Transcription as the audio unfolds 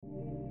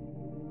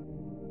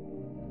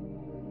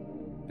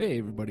Hey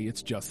everybody,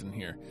 it's Justin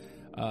here.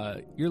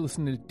 You're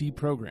listening to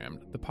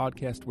Deprogrammed, the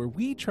podcast where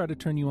we try to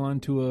turn you on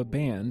to a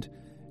band,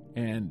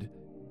 and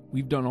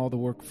we've done all the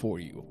work for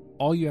you.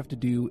 All you have to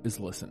do is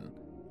listen.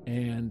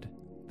 And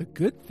the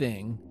good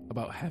thing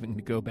about having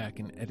to go back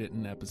and edit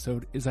an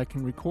episode is I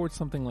can record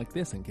something like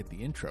this and get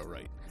the intro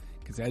right.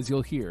 Because as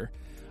you'll hear,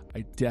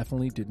 I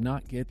definitely did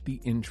not get the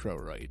intro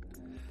right.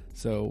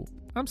 So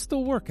I'm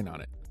still working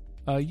on it.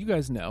 You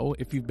guys know,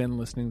 if you've been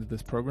listening to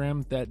this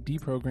program, that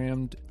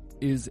Deprogrammed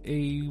is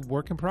a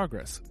work in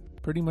progress,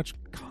 pretty much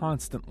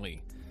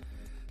constantly.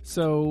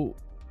 So,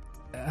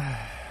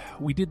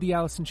 we did the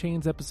Alice in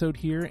Chains episode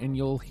here, and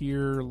you'll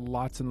hear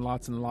lots and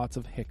lots and lots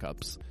of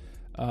hiccups.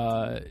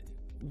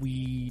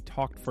 We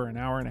talked for an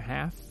hour and a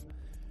half,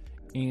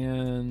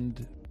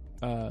 and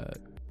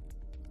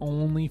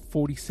only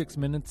 46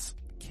 minutes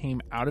came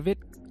out of it,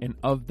 and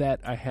of that,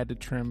 I had to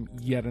trim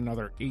yet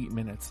another 8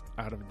 minutes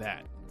out of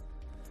that.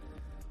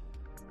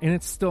 And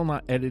it's still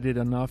not edited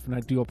enough, and I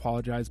do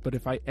apologize, but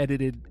if I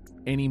edited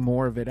any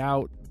more of it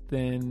out,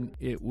 then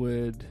it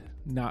would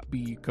not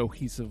be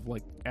cohesive,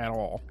 like, at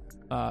all.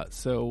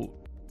 So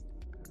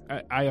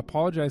I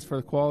apologize for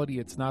the quality.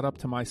 It's not up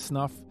to my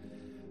snuff,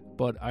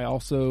 but I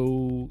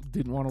also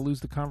didn't want to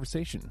lose the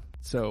conversation.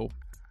 So,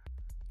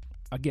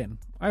 again,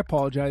 I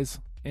apologize,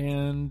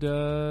 and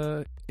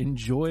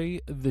enjoy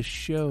the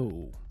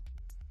show.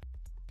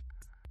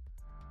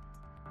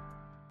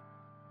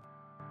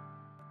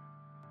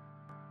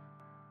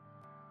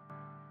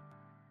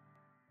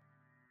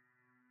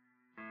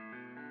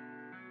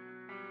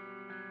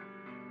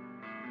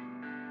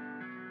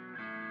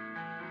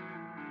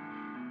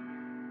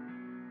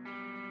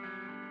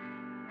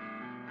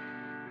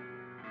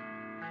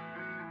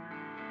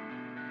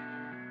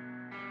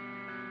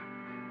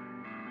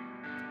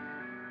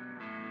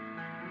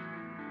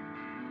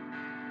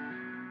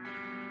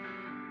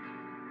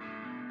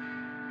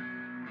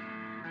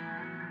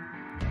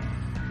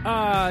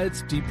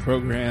 It's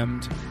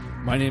Deprogrammed.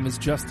 My name is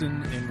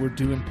Justin, and we're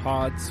doing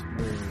pods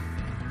where,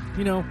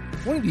 you know,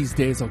 one of these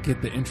days I'll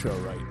get the intro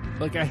right.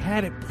 Like, I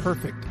had it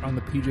perfect on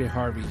the PJ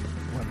Harvey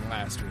one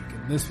last week,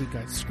 and this week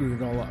I screwed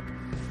it all up.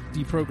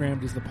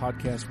 Deprogrammed is the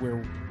podcast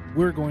where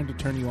we're going to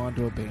turn you on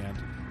to a band.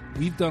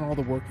 We've done all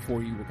the work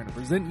for you. We're going to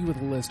present you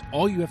with a list.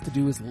 All you have to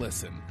do is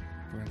listen.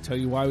 We're going to tell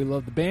you why we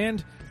love the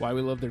band, why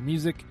we love their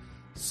music,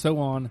 so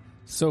on,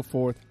 so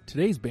forth.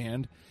 Today's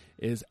band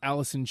is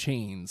Alice in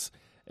Chains.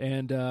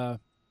 And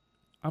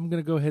I'm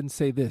going to go ahead and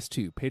say this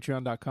too.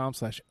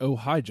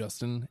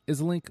 Patreon.com/ohhijustin is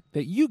a link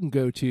that you can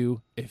go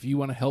to if you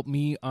want to help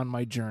me on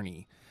my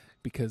journey,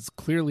 because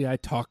clearly I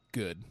talk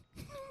good.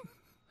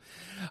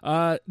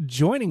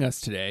 Joining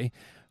us today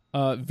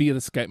via the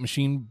Skype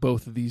machine,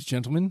 both of these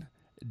gentlemen,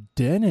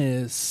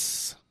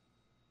 Dennis.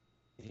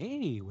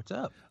 Hey, what's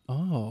up?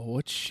 Oh,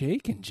 what's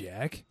shaking,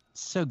 Jack?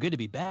 So good to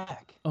be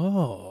back.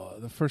 Oh,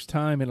 the first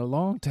time in a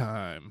long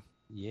time.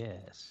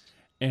 Yes.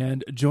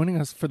 And joining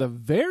us for the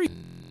very...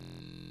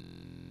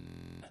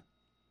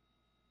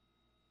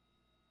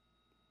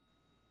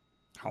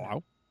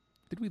 Hello?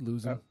 Did we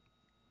lose him?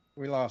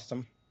 We lost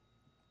him.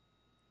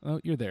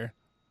 Oh, you're there.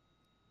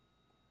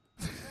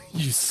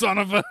 You son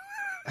of a...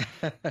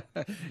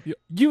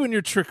 you and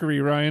your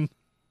trickery, Ryan.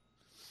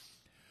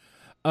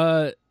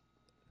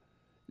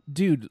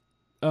 Dude,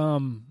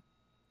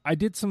 I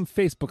did some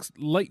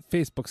light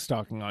Facebook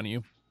stalking on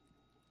you,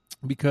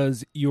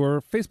 because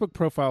your Facebook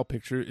profile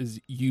picture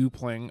is you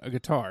playing a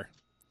guitar.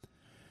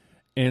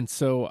 And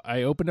so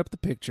I opened up the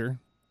picture,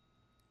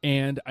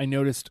 and I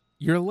noticed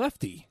you're a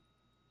lefty.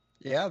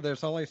 Yeah,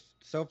 there's only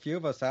so few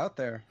of us out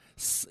there.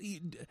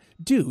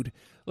 Dude,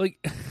 like,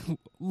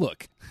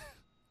 look,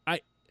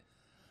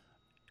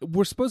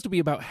 we're supposed to be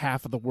about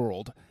half of the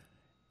world,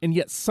 and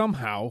yet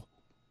somehow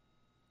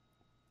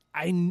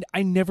I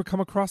never come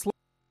across...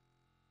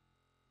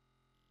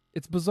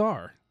 It's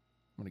bizarre.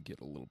 I'm going to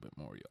get a little bit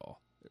more,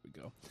 y'all. There we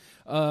go.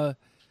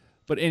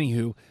 But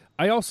anywho,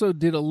 I also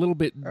did a little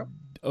bit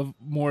of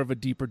more of a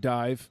deeper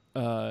dive,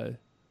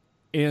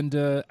 and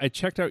I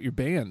checked out your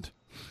band.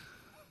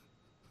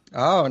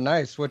 Oh,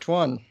 nice. Which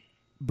one?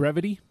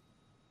 Brevity.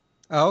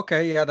 Oh,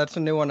 okay. Yeah, that's a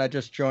new one I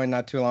just joined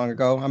not too long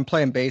ago. I'm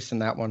playing bass in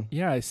that one.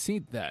 Yeah, I see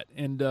that.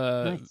 And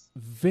nice.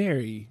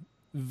 Very,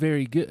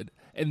 very good.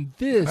 And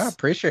this... I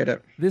appreciate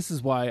it. This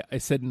is why I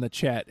said in the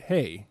chat,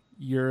 hey,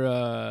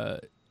 you're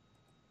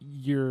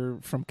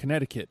from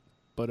Connecticut,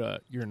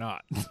 but you're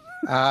not.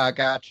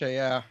 Gotcha,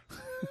 yeah.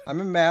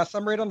 I'm in Mass.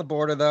 I'm right on the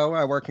border, though.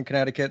 I work in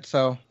Connecticut,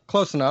 so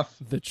close enough.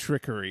 The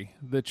trickery.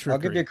 I'll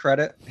give you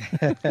credit.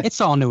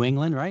 It's all New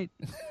England, right?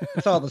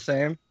 It's all the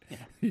same.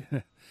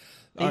 Yeah.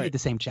 They eat the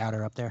same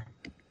chowder up there.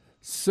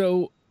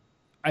 So,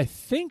 I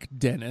think,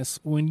 Dennis,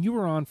 when you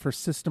were on for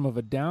System of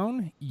a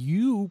Down,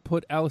 you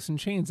put Alice in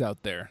Chains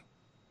out there.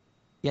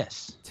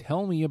 Yes.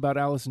 Tell me about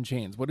Alice in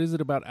Chains. What is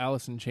it about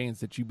Alice in Chains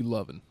that you be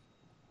loving?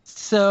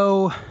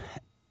 So,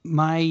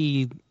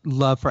 my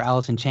love for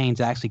Alice in Chains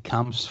actually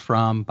comes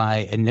from my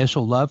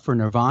initial love for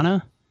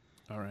Nirvana.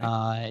 All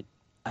right.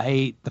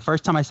 The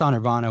first time I saw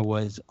Nirvana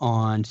was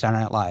on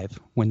Saturday Night Live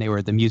when they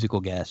were the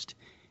musical guest.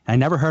 I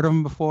never heard of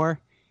them before,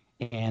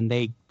 and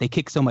they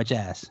kick so much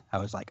ass. I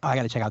was like, oh, I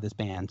got to check out this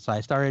band. So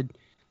I started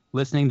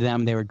listening to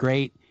them. They were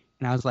great.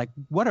 And I was like,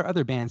 what are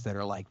other bands that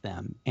are like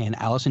them? And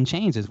Alice in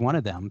Chains is one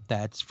of them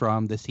that's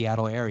from the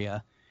Seattle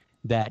area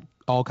that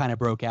all kind of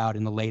broke out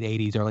in the late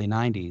 80s, early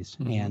 90s.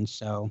 Mm-hmm. And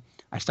so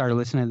I started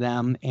listening to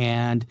them.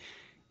 And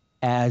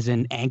as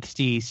an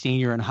angsty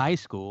senior in high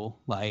school,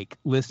 like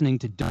listening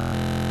to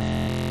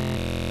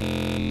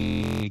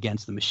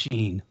Against the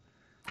Machine.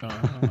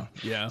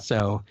 Yeah.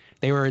 So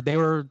they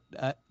were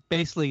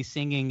basically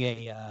singing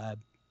a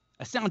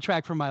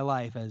soundtrack for my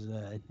life as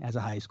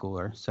a high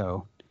schooler.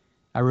 So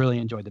I really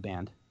enjoyed the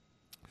band.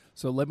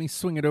 So let me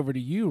swing it over to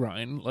you,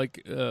 Ryan.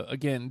 Like,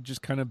 again,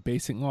 just kind of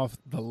basing off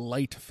the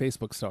light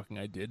Facebook stalking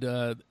I did.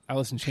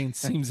 Alice in Chains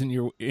seems in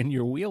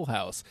your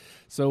wheelhouse.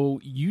 So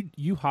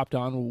you hopped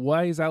on.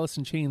 Why is Alice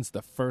in Chains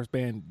the first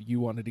band you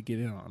wanted to get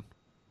in on?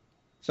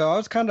 So I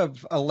was kind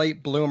of a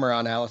late bloomer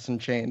on Alice in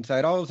Chains.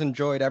 I'd always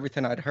enjoyed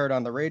everything I'd heard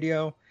on the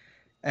radio.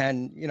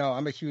 And,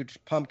 I'm a huge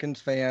Pumpkins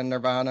fan,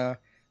 Nirvana,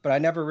 but I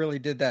never really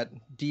did that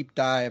deep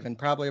dive. And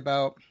probably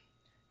about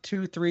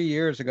 2-3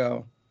 years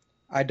ago,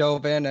 I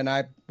dove in and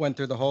I went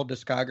through the whole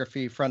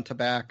discography front to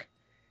back.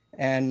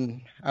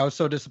 And I was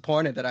so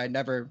disappointed that I'd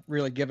never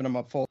really given them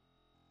a full.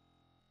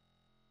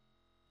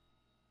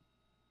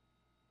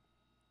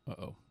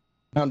 Uh-oh.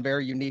 Sound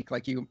very unique.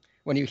 Like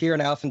when you hear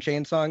an Alice in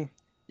Chains song,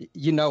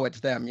 you know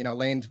it's them.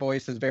 Lane's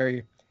voice is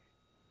very,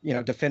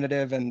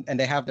 definitive, and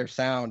they have their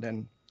sound.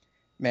 And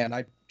man,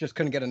 I just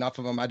couldn't get enough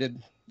of them. I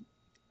did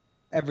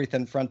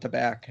everything front to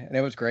back, and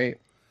it was great.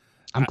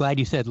 I'm glad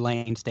you said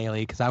Lane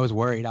Staley, because I was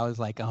worried. I was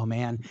like, oh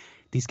man,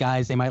 these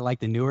guys, they might like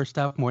the newer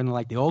stuff more than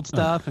like the old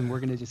stuff, and we're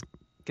gonna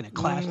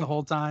clash the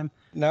whole time.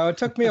 No, it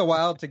took me a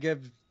while to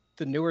give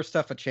the newer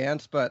stuff a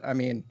chance, but I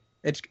mean,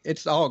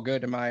 it's all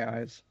good in my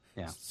eyes.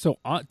 Yeah. So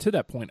to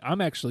that point,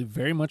 I'm actually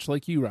very much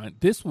like you, Ryan.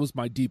 This was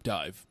my deep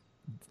dive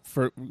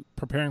for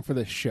preparing for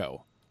this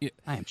show.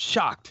 I am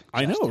shocked.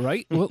 I know,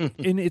 right? Well,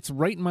 and it's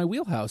right in my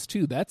wheelhouse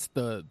too. That's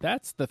the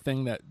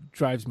thing that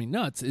drives me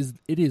nuts. Is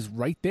it is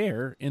right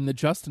there in the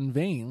Justin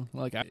vein.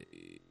 Like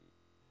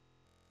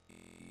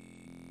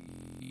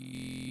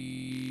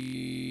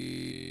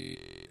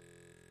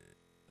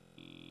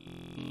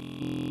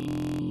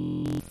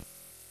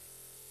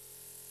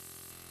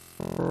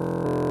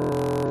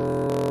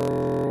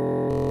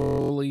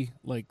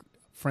like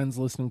friends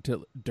listening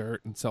to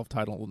Dirt and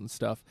Self-Titled and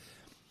stuff.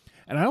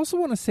 And I also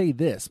want to say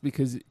this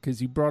because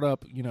you brought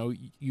up,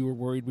 you were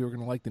worried we were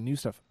going to like the new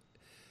stuff,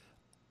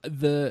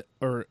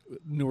 or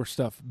newer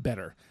stuff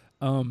better.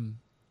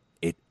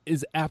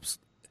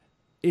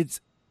 It's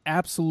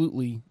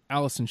absolutely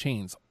Alice in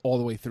Chains all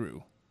the way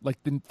through.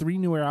 Like the 3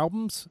 newer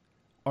albums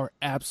are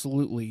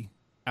absolutely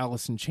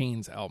Alice in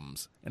Chains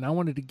albums. And I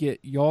wanted to get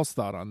y'all's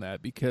thought on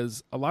that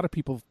because a lot of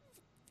people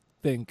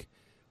think,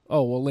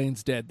 oh, well,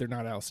 Lane's dead. They're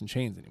not Alice in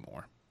Chains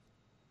anymore.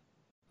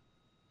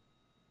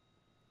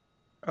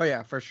 Oh,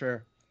 yeah, for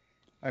sure.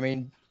 I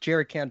mean,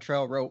 Jerry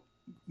Cantrell wrote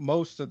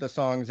most of the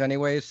songs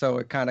anyway, so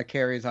it kind of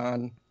carries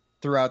on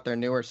throughout their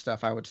newer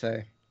stuff, I would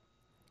say.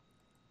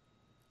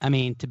 I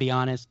mean, to be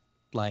honest,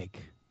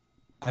 like,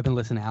 I've been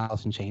listening to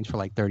Alice in Chains for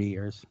like 30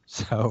 years,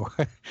 so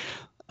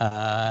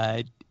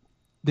the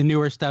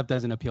newer stuff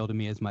doesn't appeal to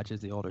me as much as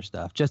the older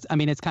stuff.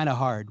 It's kind of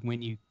hard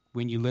when you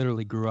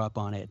literally grew up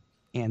on it,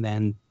 and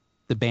then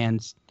the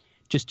band's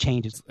just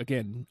changes.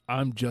 Again,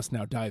 I'm just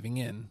now diving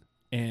in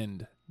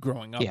and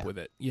growing up with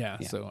it. Yeah.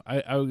 So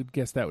I would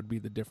guess that would be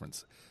the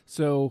difference.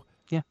 So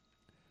yeah,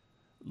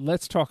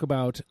 let's talk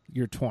about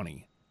your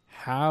 20.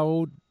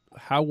 How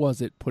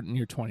was it putting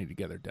your 20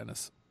 together,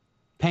 Dennis?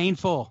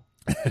 Painful.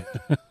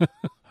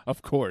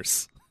 Of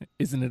course.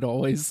 Isn't it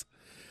always?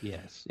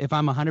 Yes. If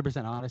I'm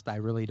 100% honest, I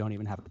really don't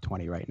even have a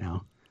 20 right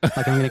now.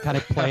 Like I'm going to kind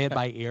of play it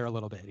by ear a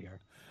little bit here.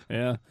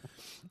 Yeah.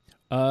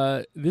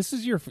 This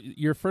is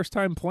your first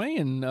time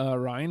playing,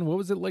 Ryan. What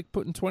was it like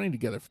putting 20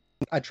 together?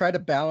 I try to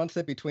balance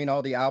it between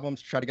all the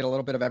albums, try to get a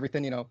little bit of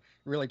everything,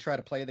 really try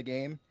to play the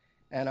game.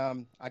 And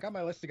I got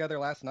my list together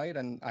last night,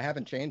 and I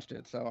haven't changed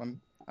it, so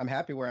I'm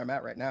happy where I'm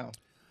at right now.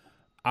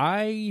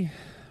 I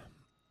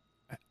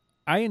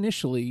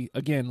initially,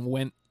 again,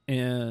 went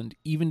and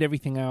evened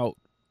everything out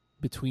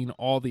between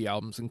all the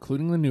albums,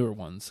 including the newer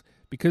ones,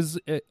 because,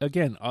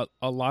 again,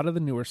 a lot of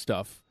the newer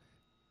stuff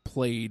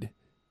played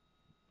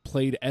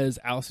as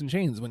Alice in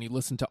Chains when you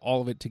listen to all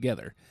of it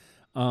together.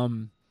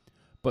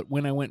 But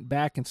when I went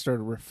back and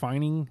started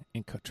refining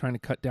and trying to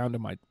cut down to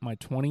my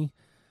 20,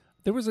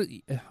 there was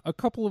a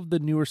couple of the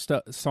newer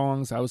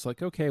songs. I was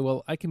like, okay,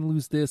 well, I can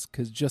lose this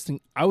because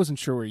I wasn't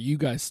sure where you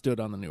guys stood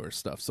on the newer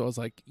stuff. So I was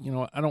like,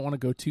 I don't want to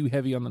go too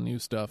heavy on the new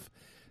stuff.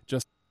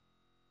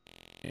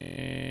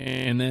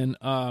 And then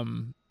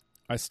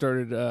I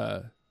started.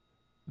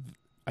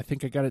 I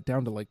think I got it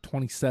down to like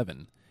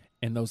 27,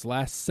 and those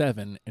last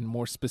 7, and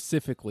more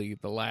specifically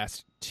the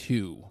last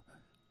 2,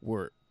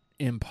 were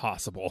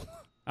impossible.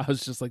 I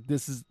was just like,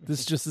 this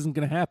just isn't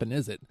going to happen,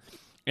 is it?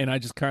 And I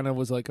just kind of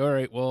was like, all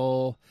right,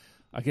 well,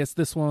 I guess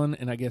this one,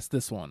 and I guess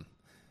this one.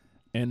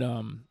 And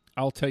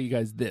I'll tell you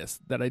guys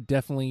that I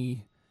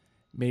definitely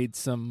made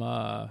some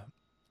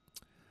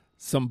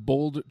some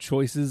bold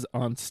choices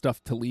on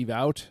stuff to leave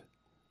out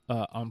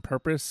on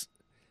purpose,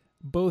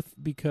 both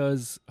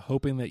because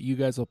hoping that you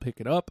guys will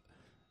pick it up,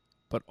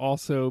 but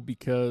also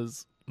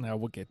because, now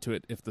we'll get to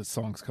it if the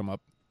songs come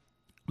up.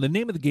 The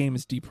name of the game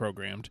is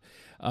Deprogrammed.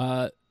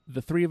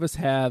 The three of us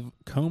have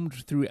combed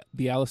through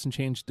the Alice in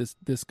Chains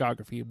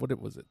discography. What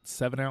was it?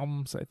 7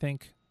 albums, I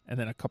think, and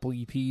then a couple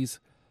EPs,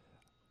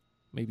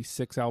 maybe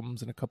 6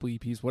 albums and a couple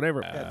EPs,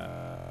 whatever.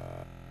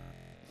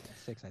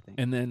 6, I think,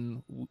 and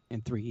then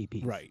and 3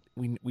 EPs. Right.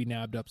 We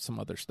nabbed up some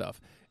other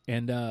stuff,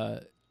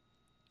 and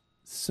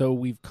so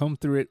we've come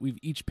through it. We've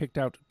each picked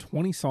out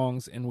 20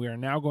 songs, and we are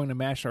now going to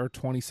mash our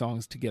 20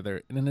 songs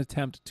together in an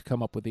attempt to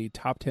come up with a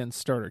top 10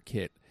 starter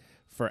kit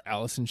for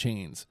Alice in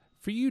Chains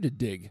for you to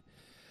dig.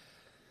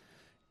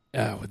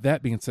 With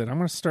that being said, I'm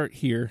going to start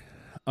here.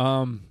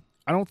 I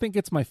don't think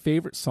it's my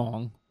favorite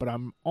song, but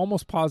I'm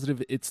almost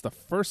positive it's the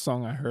first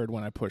song I heard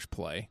when I pushed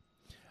play.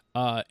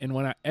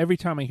 And every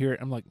time I hear it,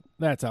 I'm like,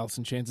 that's Alice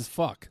in Chains as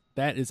fuck.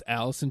 That is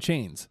Alice in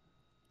Chains.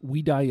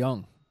 We Die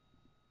Young.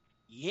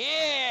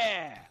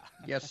 Yeah.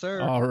 Yes, sir.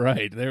 All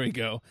right, there we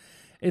go.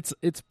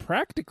 It's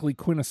practically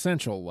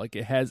quintessential. Like,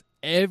 it has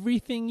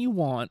everything you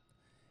want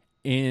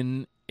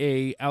in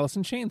a Alice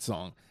in Chains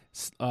song.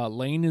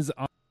 Lane is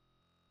on.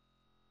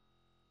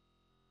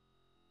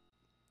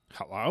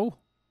 Hello?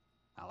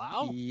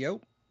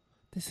 Yep.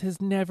 This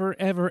has never,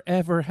 ever,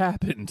 ever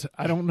happened.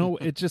 I don't know.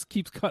 It just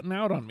keeps cutting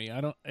out on me.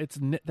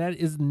 That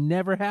is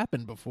never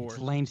happened before. It's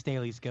Lane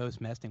Staley's ghost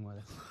messing with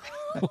us.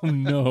 Oh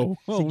no!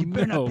 Oh you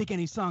better no! not pick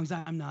any songs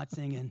I'm not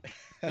singing.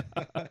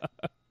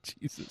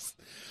 Jesus.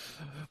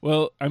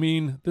 Well, I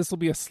mean, this will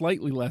be a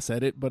slightly less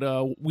edit, but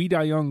We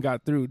Die Young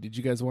got through. Did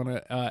you guys want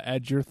to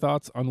add your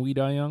thoughts on We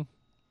Die Young?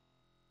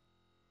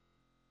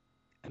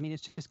 I mean,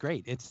 it's just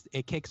great.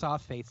 It kicks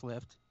off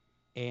Facelift,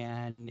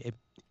 and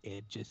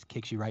it just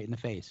kicks you right in the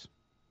face.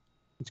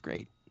 It's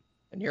great.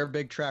 And you're a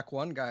big track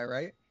 1 guy,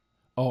 right?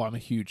 Oh, I'm a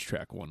huge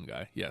track 1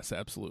 guy. Yes,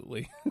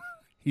 absolutely.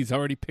 He's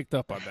already picked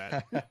up on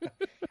that.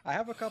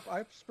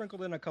 I've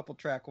sprinkled in a couple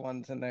track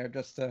 1s in there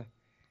just to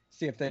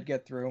see if they'd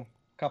get through. A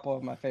couple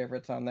of my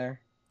favorites on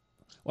there.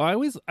 Well,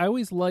 I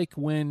always like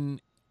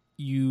when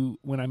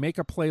I make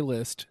a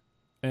playlist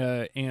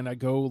and I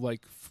go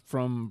like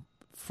from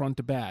front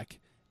to back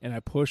and I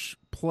push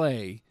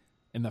play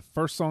and the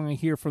first song I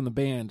hear from the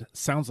band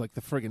sounds like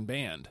the friggin'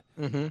 band.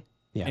 Mm-hmm.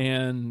 Yeah.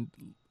 And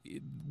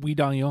We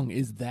Die Young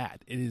is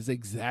that. It is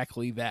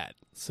exactly that.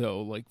 So,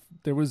 like,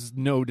 there was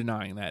no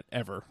denying that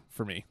ever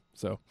for me.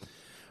 So,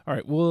 all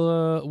right,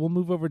 we'll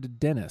move over to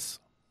Dennis.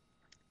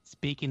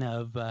 Speaking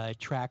of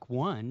track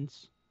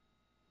 1s,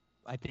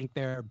 I think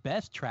their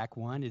best track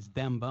 1 is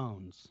Them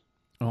Bones.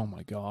 Oh,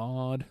 my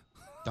God.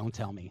 Don't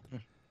tell me.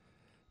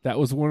 That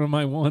was one of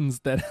my ones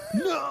that...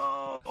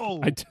 No!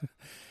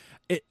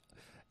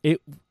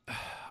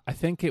 I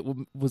think it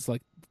was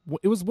like...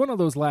 It was one of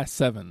those last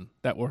 7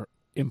 that were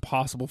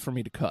impossible for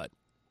me to cut.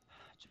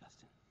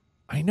 Justin.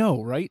 I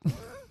know, right?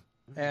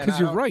 Because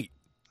you're right.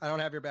 I don't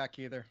have your back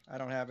either. I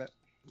don't have it.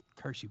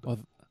 Curse you both.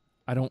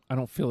 Well, I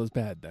don't feel as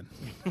bad then.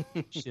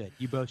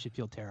 You both should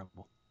feel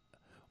terrible.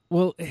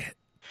 Well,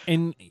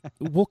 and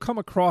we'll come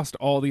across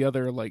all the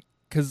other, like,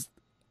 because,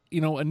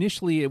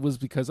 initially it was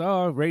because,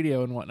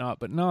 radio and whatnot,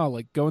 but no,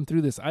 like, going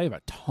through this, I have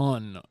a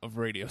ton of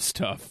radio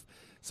stuff.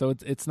 So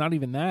it's not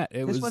even that.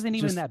 This wasn't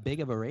even that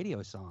big of a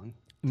radio song.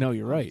 No,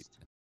 you're right.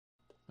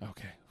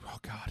 Okay. Oh,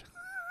 God.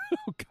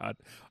 Oh, God.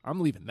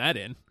 I'm leaving that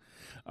in.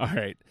 All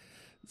right.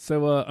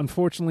 So,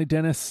 unfortunately,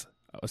 Dennis,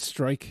 a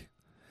strike.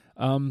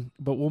 But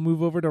we'll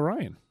move over to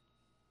Ryan.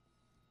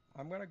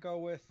 I'm going to go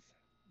with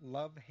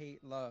Love,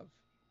 Hate, Love.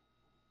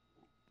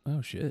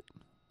 Oh, shit.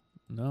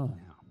 No.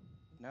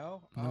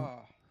 No? No.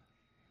 Oh.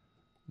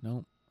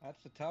 No.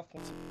 That's a tough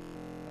one.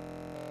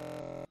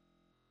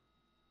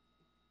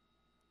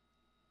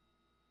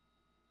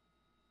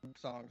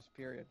 Songs,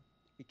 period.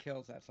 He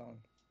kills that song.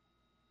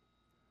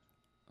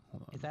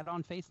 Hold on. Is that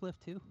on Facelift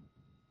too?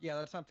 Yeah,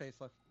 that's on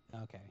Facelift.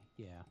 Okay,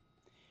 yeah.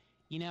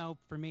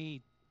 For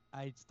me,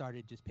 I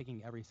started just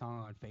picking every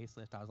song on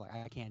Facelift. I was like,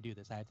 I can't do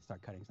this. I have to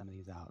start cutting some of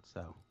these out.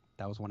 So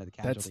that was one of the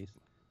casualties.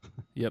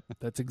 Yep,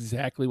 that's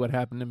exactly what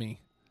happened to me.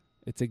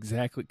 It's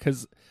exactly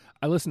because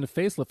I listened to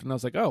Facelift and I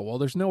was like, oh, well,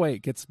 there's no way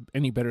it gets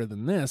any better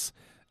than this.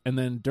 And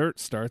then Dirt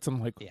starts.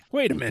 I'm like,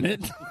 wait a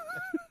minute.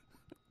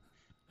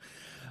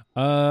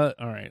 All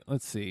right,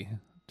 let's see.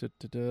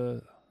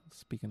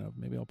 Speaking of,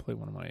 maybe I'll play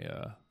one of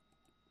my.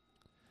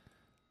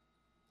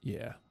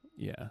 Yeah.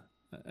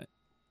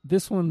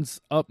 This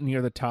one's up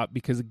near the top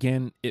because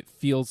again, it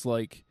feels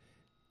like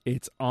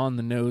it's on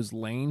the nose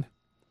lane.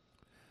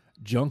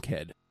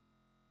 Junkhead.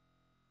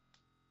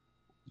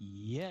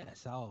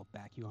 Yes, I'll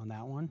back you on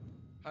that one.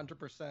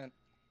 100%.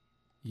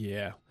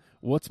 Yeah.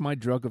 What's my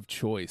drug of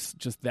choice?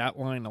 Just that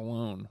line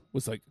alone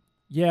was like,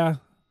 yeah,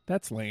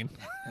 that's Lane.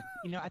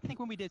 I think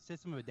when we did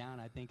System of a Down,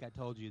 I think I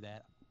told you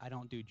that I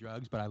don't do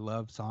drugs, but I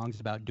love songs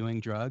about doing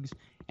drugs.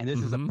 And this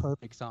is a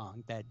perfect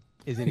song that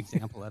is an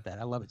example of that.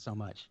 I love it so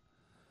much.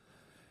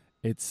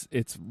 It's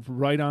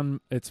right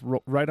on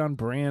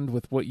brand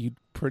with what you'd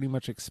pretty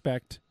much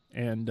expect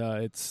and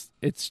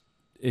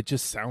it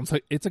just sounds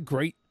like it's a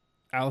great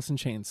Alice in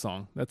Chains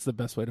song. That's the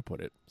best way to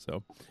put it.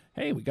 So,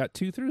 hey, we got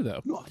 2 through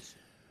though. Nice.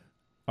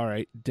 All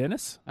right,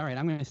 Dennis. All right,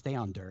 I'm going to stay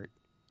on dirt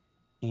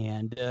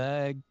and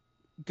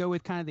go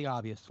with kind of the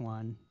obvious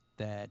one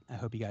that I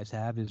hope you guys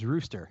have is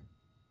Rooster.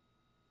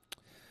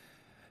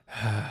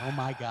 Oh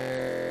my God.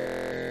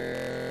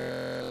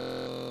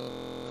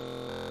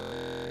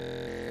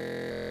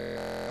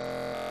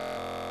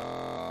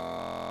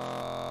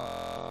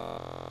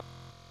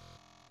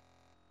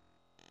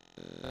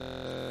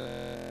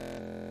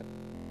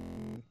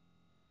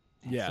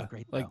 Yeah, so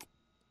great, like though.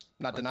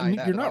 Not denying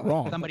that. you're at not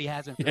all. wrong. Somebody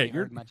hasn't Yeah, really you're-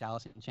 heard much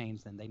Alice in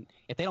Chains, then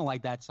if they don't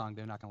like that song,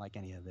 they're not going to like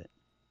any of it.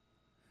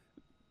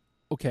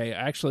 Okay,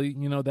 actually,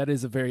 that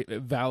is a very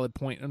valid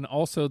point. And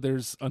also,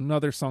 there's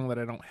another song that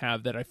I don't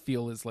have that I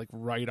feel is like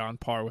right on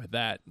par with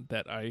that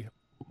I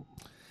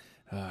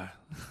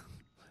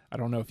I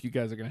don't know if you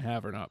guys are going to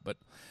have or not. But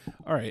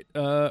all right,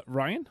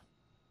 Ryan.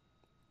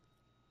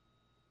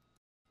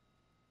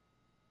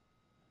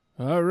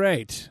 All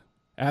right.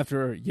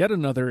 After yet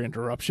another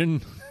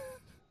interruption,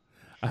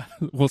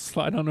 we'll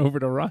slide on over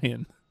to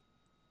Ryan.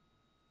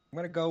 I'm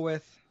gonna go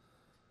with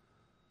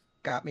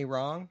 "Got Me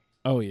Wrong."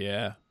 Oh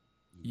yeah.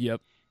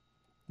 Yep.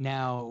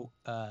 Now,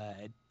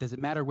 does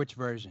it matter which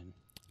version?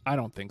 I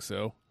don't think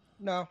so.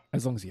 No,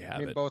 As long as you I have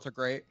mean it. both are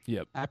great.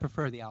 Yep. I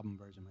prefer the album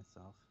version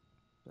myself,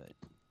 but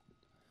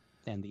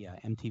than the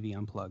MTV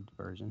Unplugged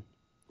version.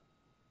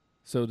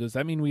 So does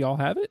that mean we all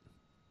have it?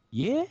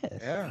 Yes.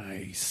 Yeah.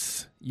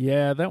 Nice.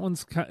 Yeah, that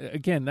one's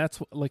again.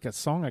 That's like a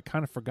song I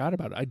kind of forgot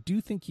about. I do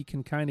think you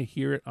can kind of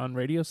hear it on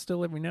radio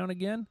still every now and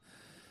again,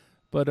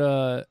 but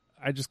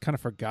I just kind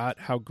of forgot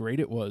how great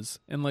it was.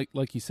 And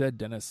like you said,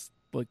 Dennis,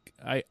 like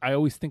I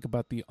always think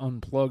about the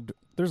unplugged.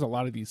 There's a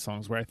lot of these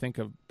songs where I think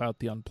about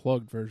the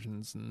unplugged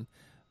versions, and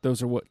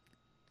those are what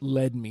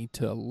led me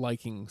to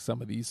liking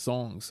some of these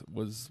songs.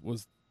 Was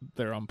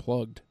their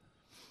unplugged.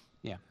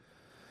 Yeah.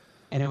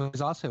 And it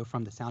was also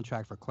from the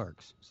soundtrack for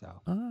Clerks. So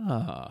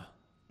Ah.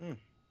 Mm.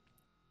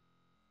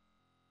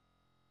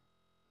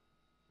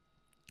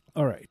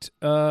 All right.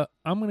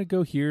 I'm going to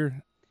go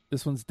here.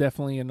 This one's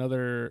definitely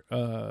another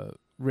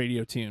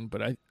radio tune,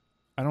 but I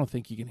don't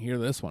think you can hear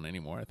this one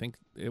anymore. I think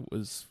it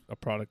was a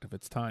product of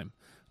its time.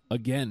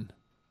 Again.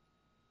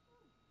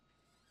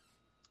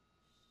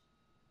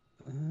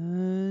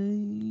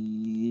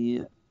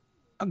 yeah.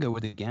 I'll go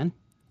with it again.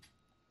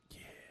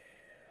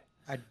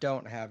 I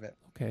don't have it.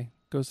 Okay.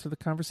 Goes to the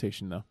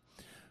conversation, though.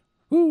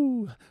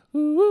 Woo,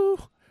 woo, woo.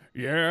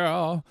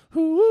 Yeah.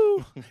 Woo,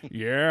 woo.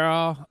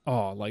 Yeah.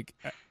 Oh, like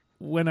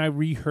when I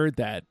reheard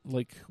that,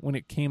 like when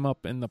it came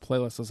up in the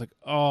playlist, I was like,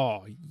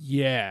 oh,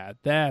 yeah,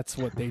 that's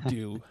what they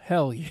do.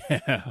 Hell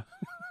yeah.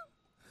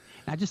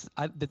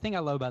 The thing I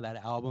love about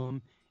that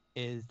album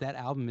is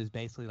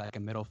basically like a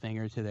middle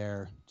finger to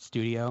their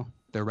studio,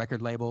 their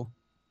record label,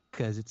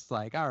 because it's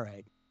like, all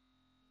right,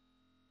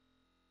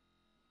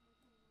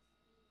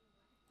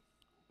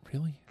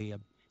 Really?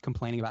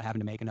 complaining about having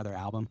to make another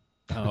album.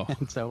 Oh.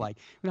 And so, like,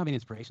 we don't have any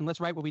inspiration. Let's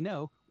write what we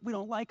know. We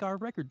don't like our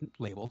record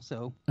label.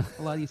 So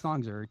a lot of these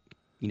songs are,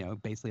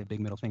 basically a big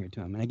middle finger to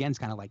them. And again, it's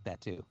kind of like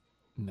that, too.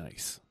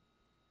 Nice.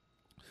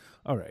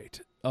 All right.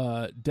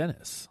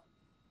 Dennis.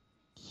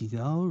 He's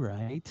all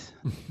right.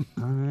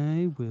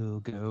 I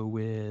will go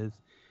with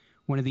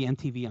one of the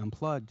MTV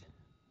Unplugged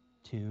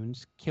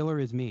tunes, Killer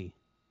Is Me.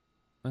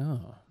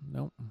 Oh,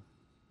 nope.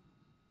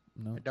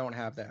 No, I don't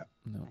have that.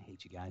 no. I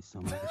hate you guys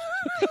so much.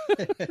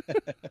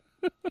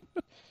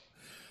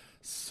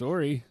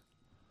 Sorry.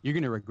 You're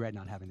going to regret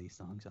not having these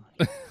songs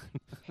on.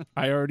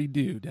 I already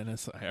do,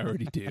 Dennis. I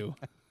already do.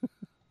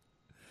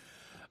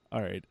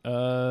 All right.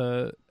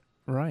 Ryan.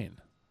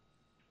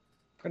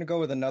 I'm gonna go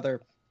with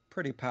another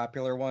pretty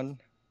popular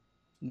one,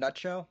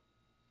 "Nutshell."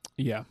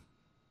 Yeah.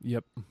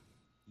 Yep.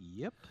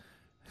 Yep.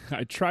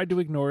 I tried to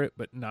ignore it,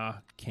 but nah,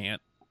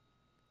 can't.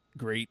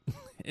 Great.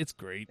 It's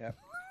great. Yeah.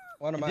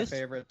 One of my This-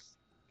 favorites.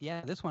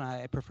 Yeah, this one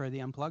I prefer the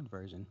Unplugged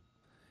version.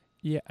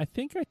 Yeah, I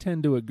think I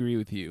tend to agree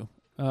with you.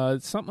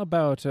 Something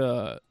about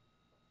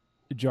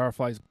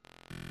Jarfly's,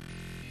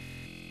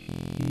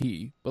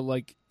 but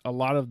like a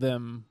lot of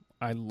them,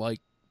 I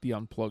like the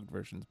unplugged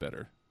versions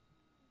better.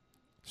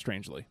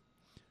 Strangely.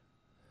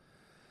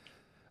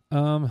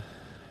 Wow.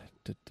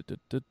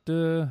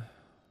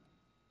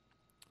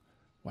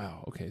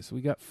 Okay, so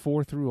we got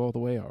 4 through all the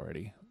way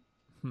already.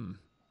 All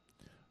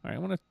right, I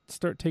want to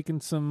start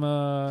taking some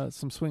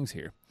swings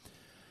here.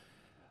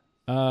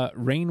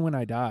 Rain When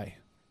I Die.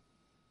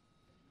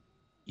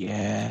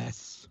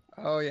 Yes.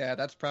 Oh yeah,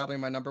 that's probably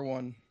my number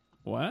one.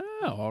 Wow.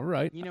 All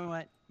right. You know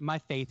what? My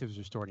faith is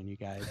restored in you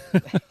guys.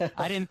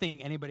 I didn't think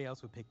anybody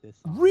else would pick this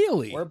song.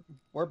 Really?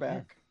 We're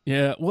back.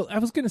 Yeah. Well, I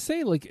was gonna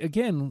say, like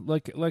again,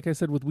 like I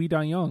said with We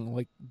Die Young,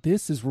 like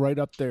this is right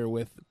up there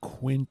with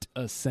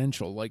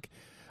quintessential. Like,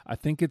 I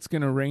think it's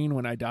gonna rain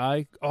when I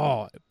die.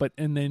 Oh, but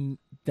and then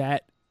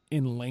that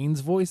in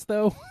Lane's voice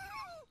though.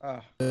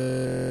 Oh,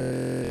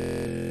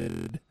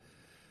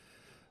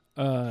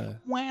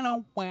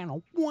 Wow,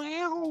 wow,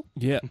 wow.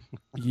 Yep.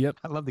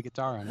 I love the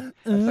guitar on it.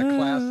 That's a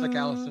classic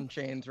Alice in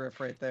Chains riff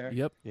right there.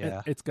 Yep.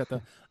 Yeah. It's got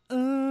the.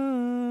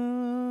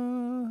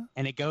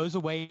 And it goes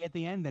away at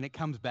the end, then it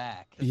comes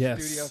back. The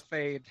Yes. studio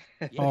fade.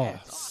 Yeah, Oh,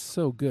 it's awesome.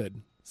 so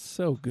good.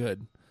 So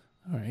good.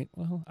 All right.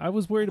 Well, I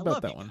was worried I about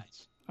love that you one.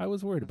 guys. I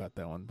was worried about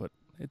that one, but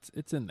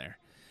it's in there.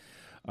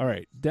 All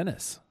right,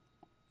 Dennis.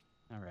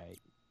 All right.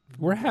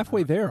 We're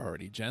halfway there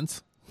already,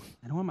 gents.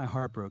 I don't want my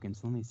heart broken,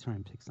 so let me try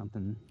and pick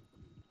something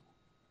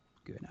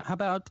good. How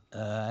about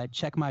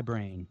Check My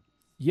Brain?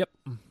 Yep.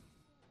 I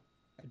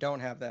don't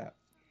have that.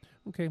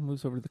 Okay,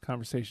 moves over to the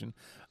conversation.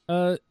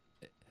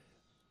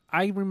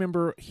 I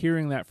remember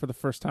hearing that for the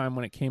first time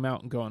when it came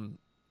out and going,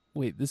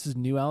 wait, this is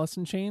new Alice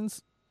in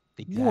Chains?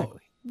 Exactly.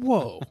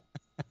 Whoa.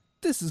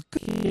 This is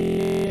good.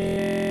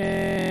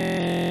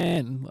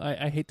 And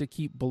I hate to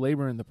keep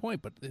belaboring the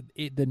point, but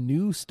the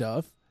new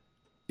stuff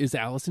is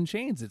Alice in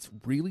Chains. It's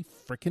really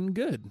freaking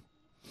good.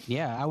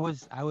 Yeah, I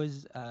was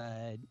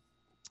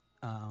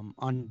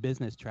on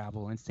business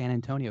travel in San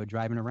Antonio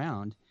driving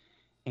around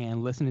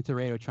and listening to the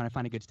radio trying to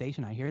find a good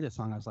station. I hear this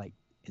song. I was like,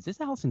 is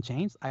this Alice in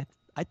Chains? I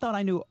thought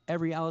I knew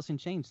every Alice in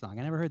Chains song.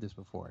 I never heard this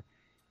before.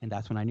 And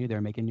that's when I knew they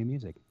were making new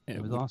music.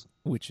 It was awesome.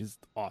 Which is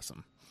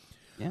awesome.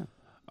 Yeah.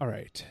 All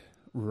right.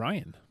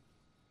 Ryan.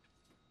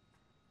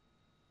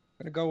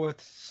 I'm going to go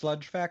with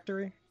Sludge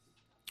Factory.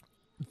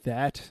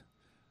 That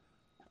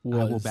I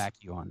will was back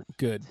you on it.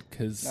 good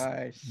because,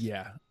 Nice.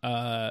 yeah,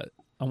 I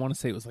want to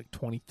say it was like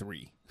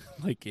 23.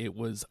 Like it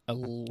was a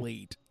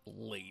late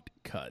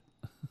cut.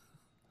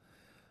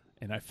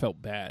 And I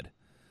felt bad.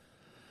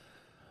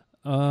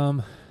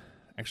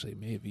 Actually, it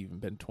may have even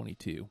been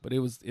 22, but it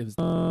was.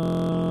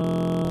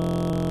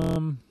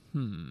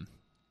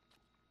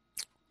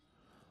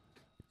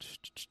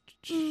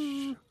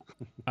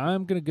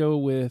 I'm gonna go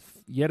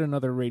with yet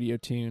another radio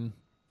tune.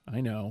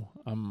 I know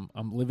I'm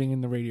living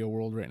in the radio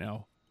world right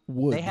now.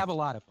 Wood. They have a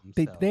lot of them.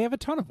 They have a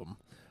ton of them.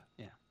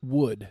 Yeah.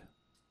 Wood.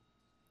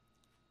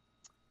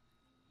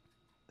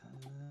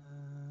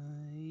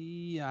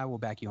 Yeah, I will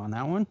back you on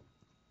that one.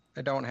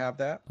 I don't have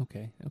that.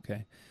 Okay.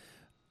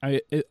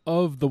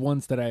 Of the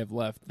ones that I have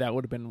left, that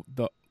would have been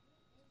the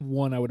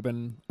one I would have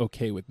been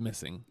okay with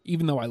missing.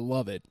 Even though I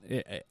love it,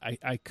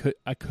 I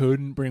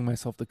couldn't bring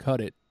myself to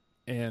cut it.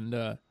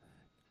 And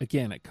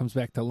again, it comes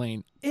back to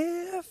Lane.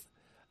 If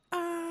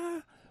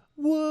I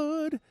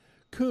would,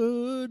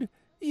 could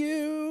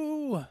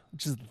you?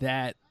 Just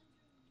that.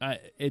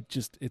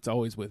 It's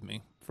always with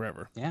me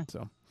forever. Yeah.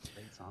 So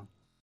Great song.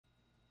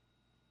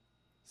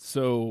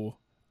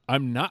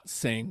 I'm not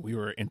saying we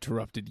were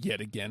interrupted yet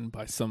again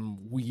by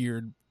some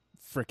weird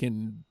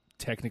frickin'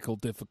 technical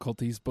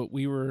difficulties, but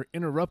we were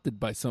interrupted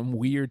by some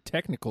weird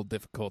technical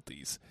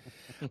difficulties.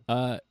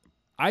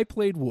 I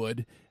played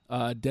Wood.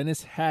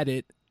 Dennis had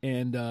it,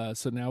 and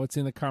so now it's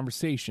in the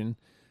conversation.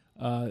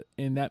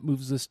 And that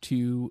moves us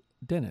to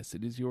Dennis.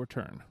 It is your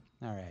turn.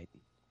 All right.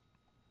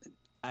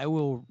 I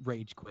will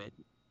rage quit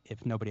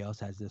if nobody else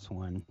has this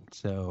one.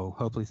 So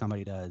hopefully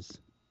somebody does.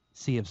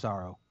 Sea of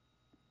Sorrow.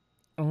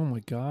 Oh my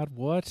God!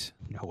 What?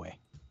 No way.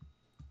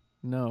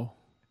 No.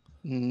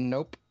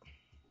 Nope.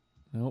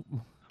 Nope.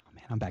 Oh,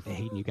 man, I'm back to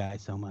hating you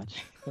guys so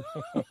much.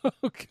 Oh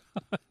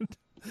God!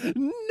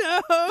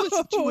 No!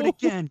 Listen to it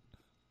again.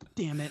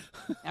 Damn it.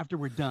 After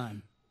we're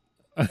done.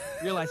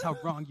 Realize how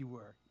wrong you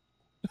were.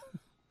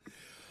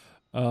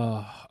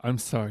 I'm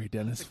sorry,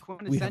 Dennis. It's a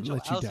We have quintessential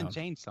let you Alice in down.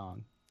 Chains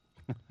song.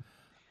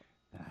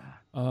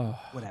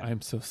 Whatever.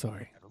 I'm so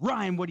sorry,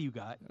 Ryan, what do you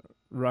got?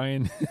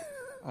 Ryan.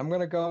 I'm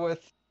going to go with.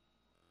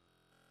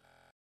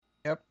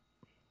 Yep.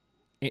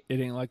 It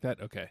ain't like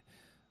that. Okay.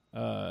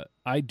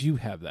 I do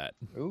have that,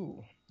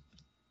 Ooh.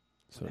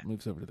 so it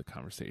moves over to the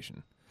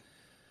conversation.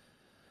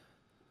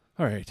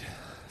 All right.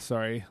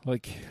 Sorry.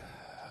 Like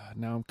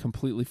now I'm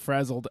completely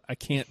frazzled. I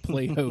can't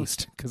play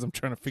host because I'm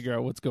trying to figure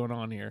out what's going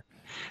on here.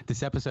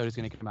 This episode is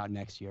going to come out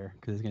next year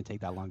because it's going to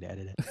take that long to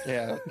edit it.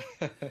 Yeah.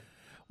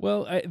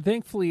 Well,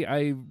 thankfully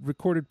I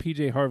recorded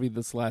PJ Harvey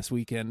this last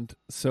weekend,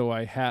 so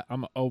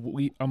I'm a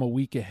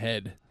week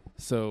ahead.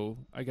 So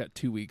I got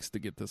 2 weeks to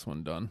get this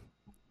one done.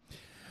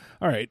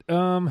 All right.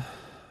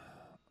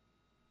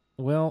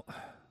 Well,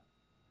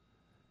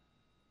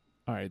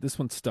 all right. This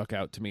one stuck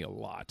out to me a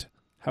lot.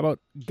 How about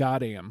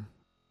Goddamn?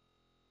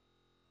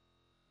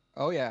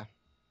 Oh, yeah.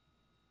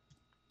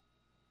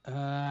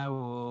 I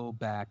will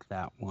back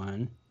that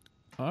one.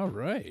 All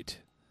right.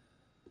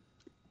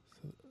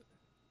 So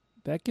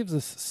that gives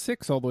us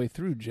 6 all the way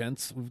through,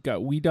 gents. We've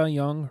got We Die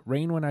Young,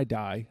 Rain When I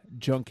Die,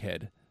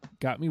 Junkhead,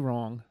 Got Me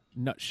Wrong,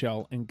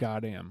 Nutshell, and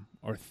Goddamn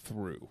are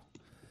through.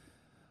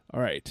 All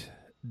right.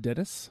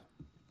 Dennis?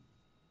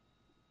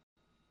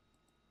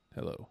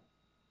 Hello?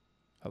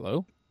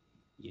 Hello?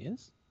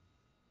 Yes?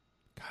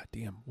 God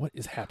damn, what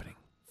is happening?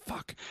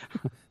 Fuck.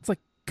 It's like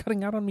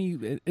cutting out on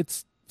me.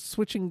 It's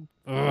switching.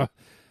 Ugh.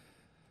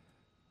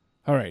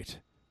 All right.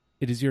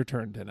 It is your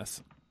turn,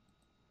 Dennis.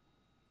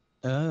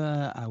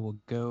 I will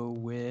go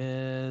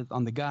with,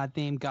 on the God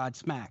theme,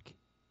 Godsmack.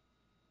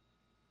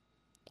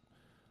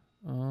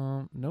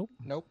 Nope.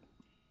 Nope.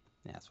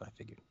 Yeah, that's what I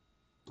figured.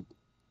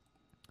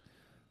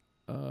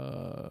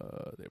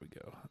 There we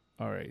go.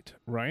 All right,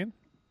 Ryan.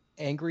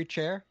 Angry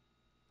Chair.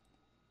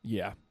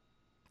 Yeah.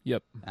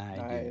 Yep. I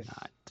do Nice.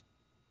 not.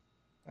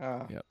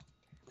 Yep.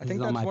 I This think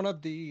is on that's my one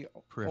of the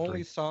periphery.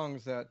 only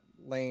songs that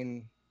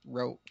Lane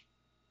wrote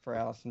for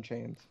Alice in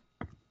Chains.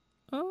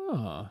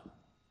 Oh,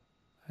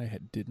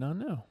 did not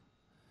know.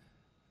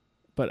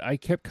 But I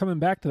kept coming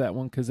back to that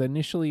one because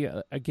initially,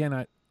 again,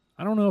 I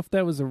don't know if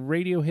that was a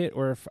radio hit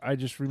or if I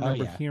just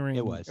remember hearing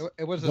it was.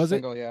 It was a Was it?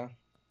 single, yeah.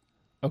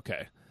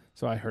 Okay,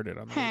 so I heard it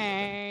on the radio.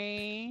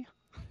 Hey.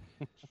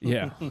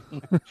 Yeah.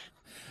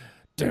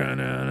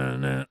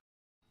 Da-na-na-na.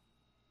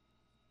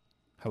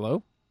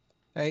 Hello?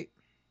 Hey,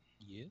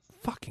 Yes.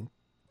 Fuck.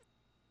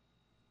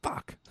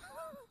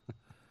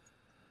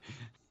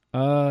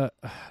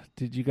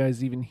 Did you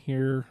guys even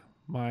hear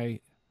my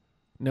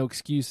no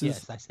excuses?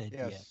 Yes, I said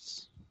Yes.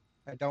 yes.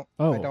 I don't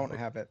Oh.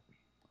 have it.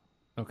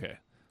 Okay.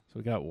 So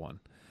we got one.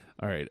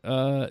 All right.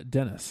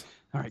 Dennis.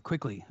 All right,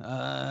 quickly.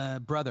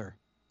 Brother.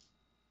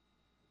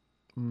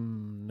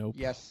 Nope.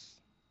 Yes.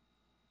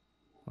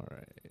 All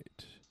right.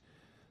 Let's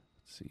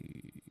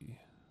see.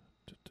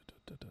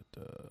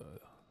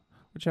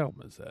 Which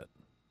album is that?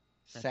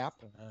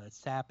 Sap.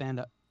 Sap, and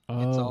it's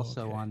Oh,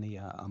 also okay. on the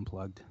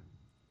Unplugged.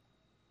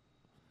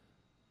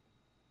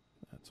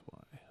 That's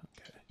why.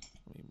 Okay.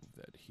 Let me move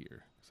that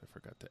here because I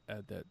forgot to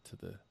add that to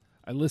the.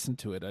 I listened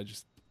to it. I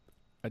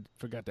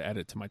forgot to add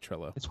it to my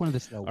Trello. It's one of the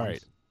slow All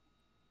ones.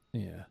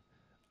 right. Yeah.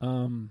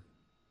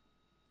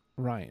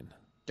 Ryan.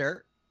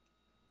 Dirt.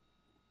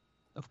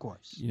 Of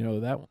course. You know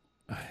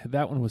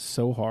that one was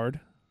so hard.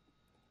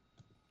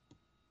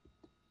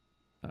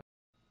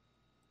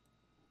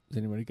 Has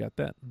anybody got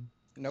that?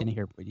 Nope. Didn't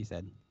hear what you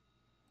said.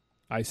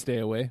 I Stay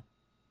Away.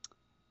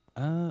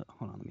 Hold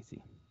on, let me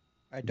see.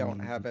 I don't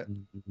have it.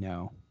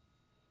 No.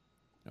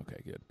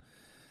 Okay, good.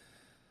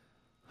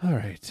 All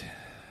right.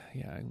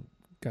 Yeah, I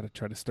got to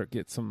try to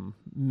get some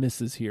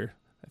misses here,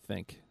 I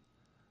think.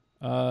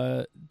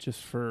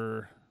 Just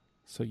for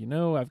so you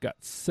know, I've got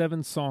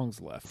 7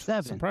 songs left.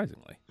 7?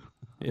 Surprisingly. Oh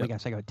my Yep.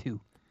 gosh, I got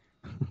 2.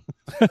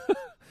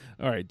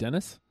 All right,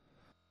 Dennis.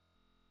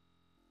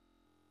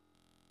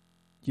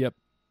 Yep.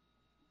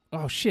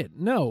 Oh shit,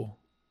 no.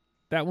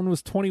 That one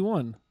was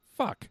 21.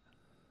 Fuck.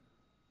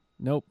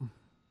 Nope.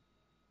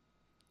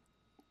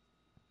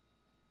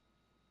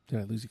 Did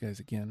I lose you guys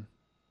again?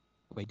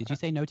 Wait, did you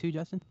say no to,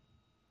 Justin?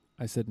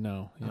 I said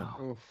no. Yeah.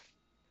 Oh. Oof.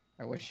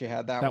 I wish you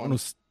had that, That one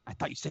was I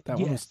thought you said that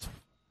yes. one was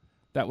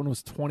that one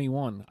was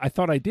 21. I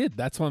thought I did.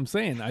 That's what I'm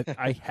saying.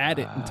 I had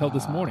it until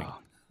this morning. Wow.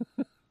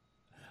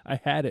 I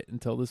had it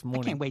until this I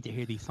morning. can't wait to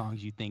hear these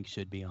songs you think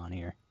should be on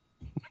here.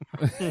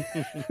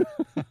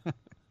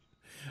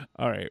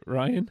 All right,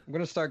 Ryan. I'm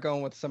going to start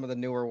going with some of the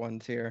newer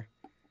ones here.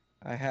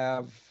 I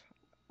have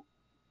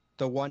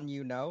The One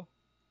You Know.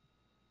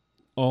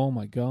 Oh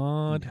my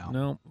God.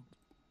 No.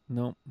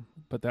 Nope.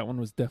 But that one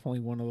was definitely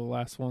one of the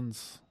last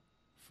ones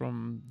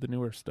from the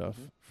newer stuff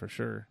for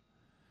sure.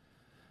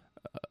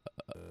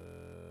 The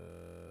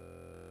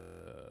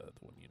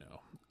one you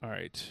know. All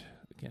right.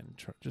 Again,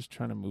 just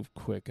trying to move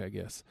quick, I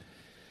guess.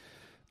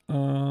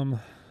 How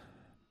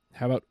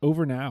about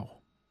Over Now?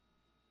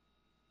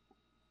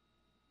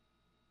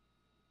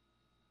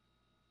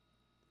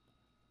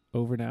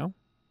 Over Now?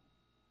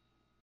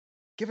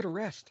 Give it a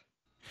rest.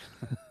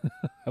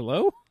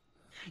 Hello?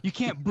 You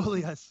can't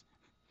bully us.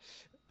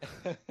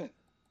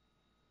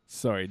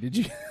 Sorry, did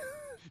you?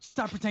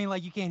 Stop pretending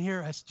like you can't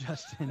hear us,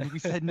 Justin. We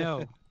said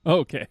no.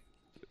 Okay.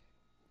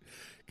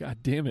 God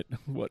damn it.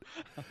 What?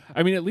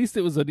 I mean, at least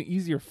it was an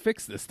easier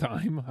fix this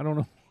time. I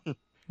don't know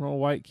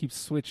why it keeps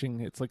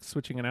switching. It's like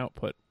switching an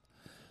output.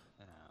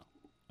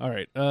 All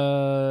right.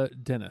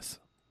 Dennis.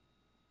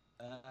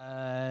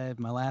 My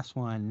last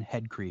one,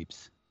 Head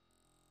Creeps.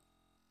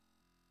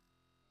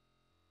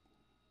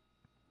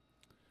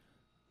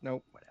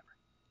 Nope. Whatever.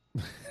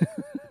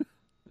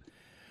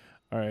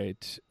 All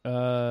right.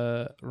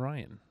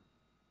 Ryan.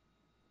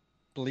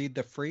 Bleed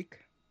the Freak.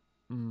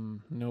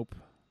 Nope.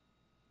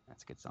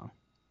 That's a good song.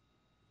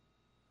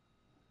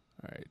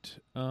 All right.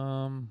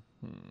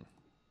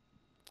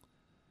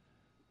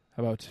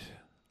 How about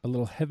A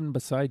Little Heaven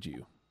Beside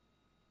You?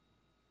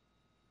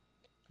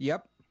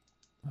 Yep.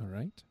 All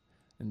right.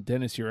 And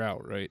Dennis, you're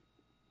out, right?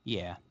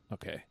 Yeah.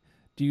 Okay.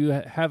 Do you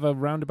have a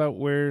roundabout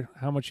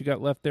how much you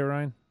got left there,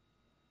 Ryan?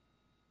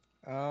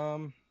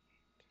 I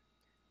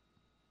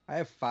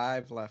have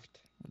 5 left.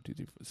 1, 2,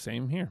 3, 4.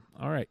 Same here.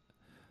 All right.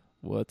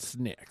 What's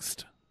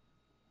next?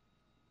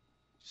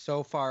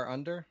 So Far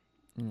Under.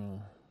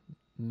 Oh,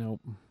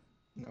 nope.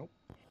 Nope.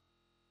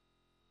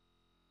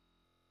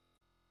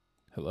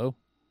 Hello?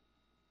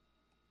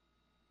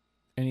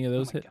 Any of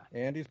those Oh my hit? God.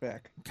 Andy's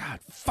back. God,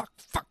 fuck.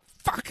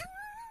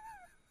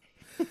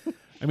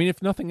 I mean,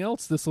 if nothing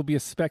else, this will be a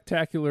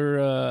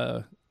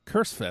spectacular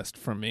curse fest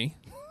from me.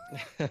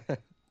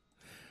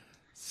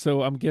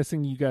 So I'm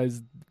guessing you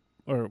guys,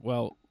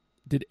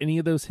 did any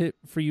of those hit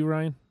for you,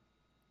 Ryan?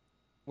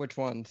 Which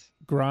ones?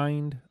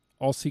 Grind,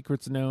 All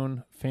Secrets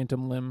Known,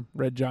 Phantom Limb,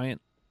 Red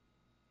Giant.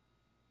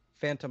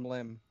 Phantom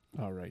Limb.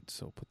 All right,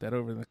 so put that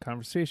over in the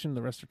conversation.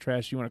 The rest are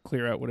trash. You want to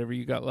clear out whatever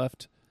you got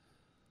left?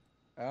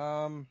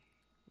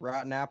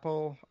 Rotten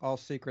Apple, All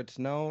Secrets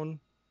Known,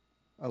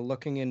 A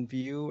Looking in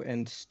View,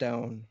 and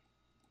Stone.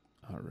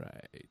 All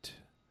right.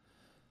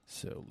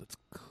 So let's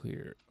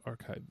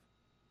archive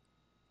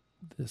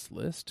this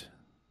list.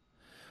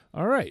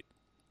 All right.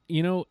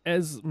 You know,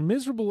 as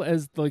miserable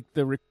as like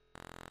the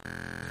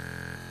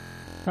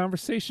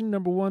conversation,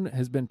 number one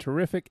has been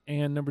terrific,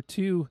 and number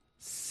two,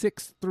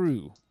 6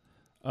 through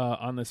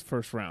on this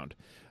first round.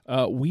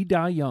 We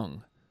Die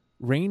Young,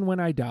 Rain When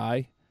I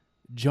Die,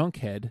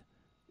 Junkhead,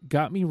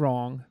 Got Me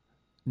Wrong,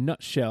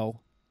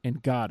 Nutshell,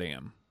 and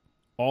Goddamn,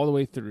 all the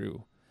way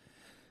through.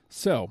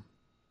 So,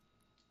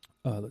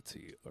 let's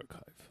see,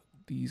 archive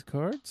these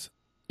cards,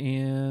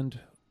 and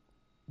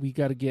we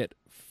got to get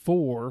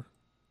 4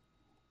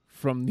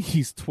 from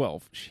these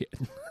 12. Shit.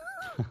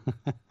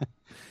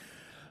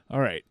 All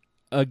right.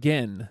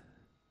 Again,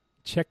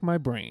 Check My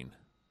Brain,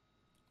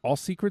 All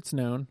Secrets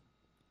Known,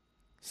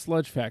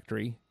 Sludge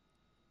Factory,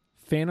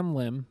 Phantom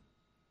Limb,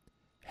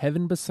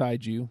 Heaven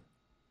Beside You,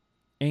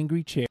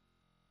 Angry Chair.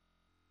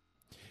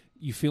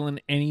 You feeling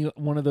any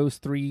one of those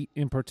 3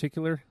 in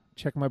particular?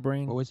 Check My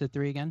Brain. What was the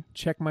 3 again?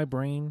 Check My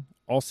Brain,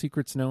 All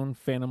Secrets Known,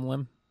 Phantom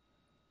Limb.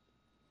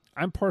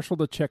 I'm partial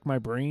to Check My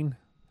Brain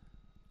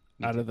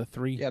out of the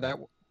 3. Yeah,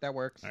 that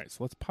works. All right,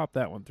 so let's pop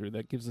that one through.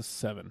 That gives us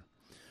 7.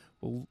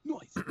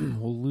 Nice.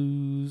 We'll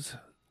lose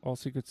All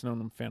Secrets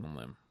Known and Phantom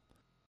Limb.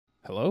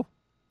 Hello?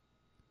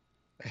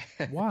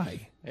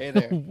 Why? Hey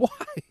there. Why?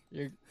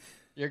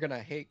 You're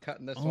gonna hate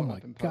cutting this Oh one my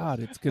up in post. God,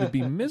 it's going to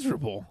be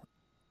miserable.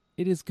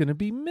 It is going to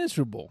be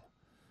miserable.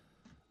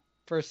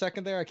 For a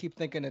second there, I keep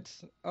thinking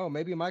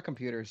maybe my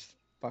computer's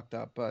fucked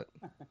up, but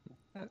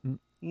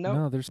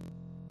No, there's...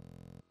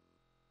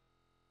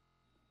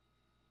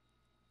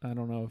 I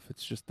don't know if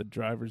it's just the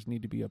drivers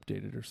need to be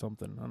updated or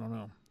something. I don't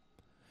know.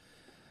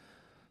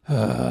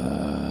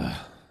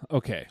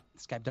 Okay.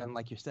 Skype doesn't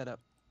like your setup.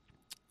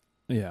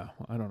 Yeah,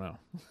 I don't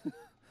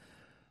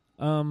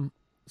know.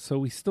 So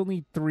we still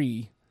need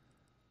 3.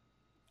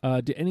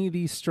 Do any of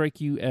these strike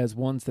you as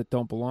ones that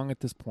don't belong at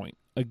this point?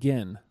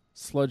 Again,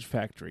 Sludge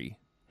Factory,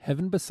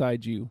 Heaven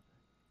Beside You,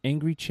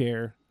 Angry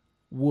Chair,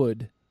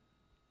 Wood,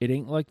 It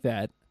Ain't Like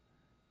That,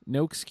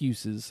 No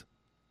Excuses,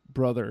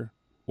 Brother,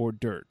 or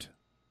Dirt.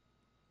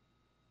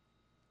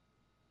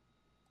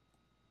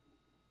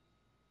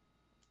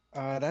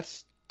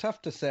 That's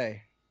tough to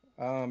say,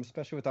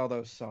 especially with all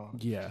those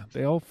songs. Yeah,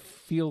 they all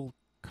feel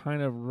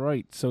kind of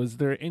right. So is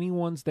there any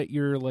ones that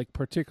you're like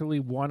particularly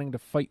wanting to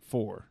fight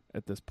for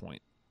at this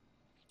point?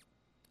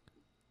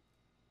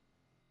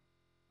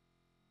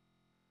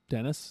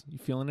 Dennis, you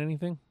feeling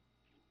anything?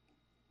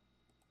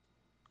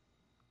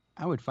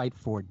 I would fight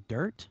for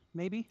Dirt,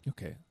 maybe.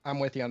 Okay. I'm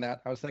with you on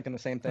that. I was thinking the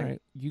same thing. All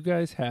right. You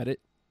guys had it.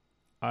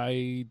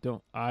 I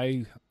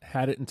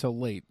had it until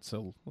late,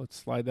 so let's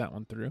slide that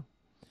one through.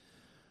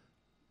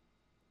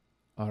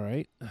 All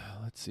right.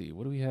 Let's see.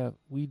 What do we have?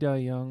 We Die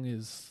Young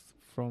is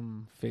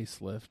from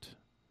Facelift.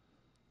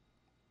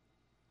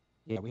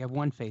 Yeah, we have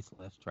one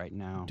facelift right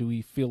now. Do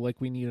we feel like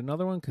we need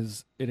another one?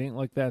 Because It Ain't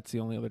Like That's the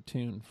only other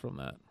tune from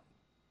that.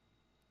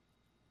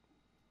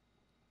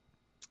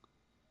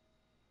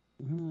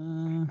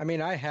 I mean,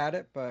 I had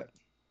it, but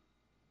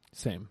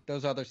Same.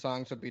 those other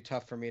songs would be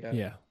tough for me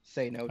to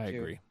say no to. I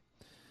agree.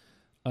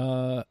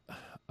 I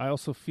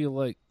also feel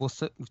like... Well,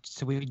 so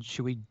should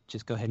we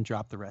just go ahead and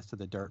drop the rest of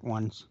the Dirt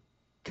ones?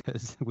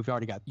 Because we've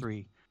already got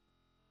 3.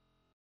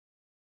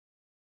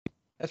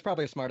 That's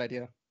probably a smart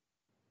idea.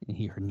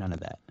 You heard none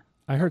of that.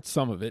 I heard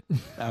some of it.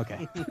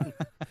 Okay.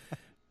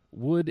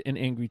 Wood and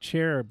Angry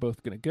Chair are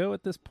both going to go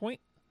at this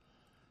point.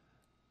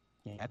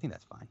 Yeah, I think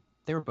that's fine.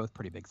 They were both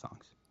pretty big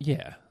songs.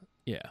 Yeah.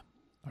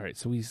 All right,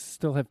 so we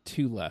still have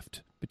 2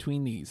 left.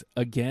 Between these,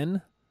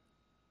 again,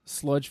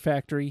 Sludge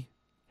Factory,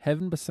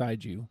 Heaven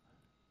Beside You,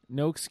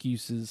 No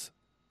Excuses,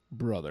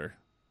 Brother.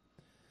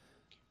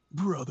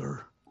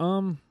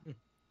 I'm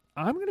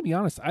going to be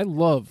honest. I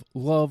love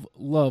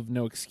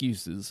No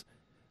Excuses.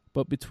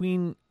 But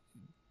between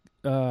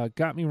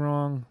Got Me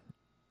Wrong,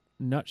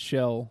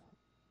 Nutshell,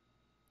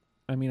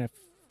 I mean, I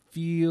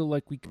feel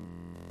like we...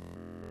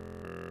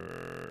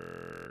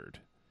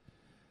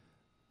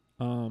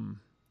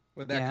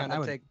 Would that kind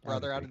of take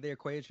Brother agree. out of the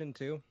equation,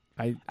 too?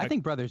 I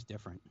think Brother's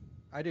different.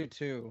 I do,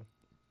 too.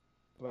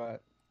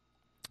 But...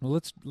 Well,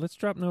 let's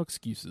drop No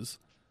Excuses.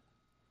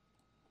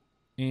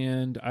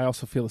 And I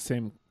also feel the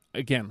same.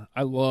 Again,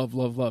 I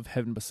love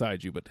Heaven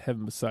Beside You, but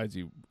Heaven Beside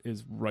You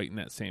is right in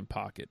that same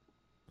pocket.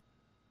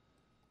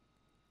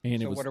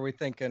 And so what are we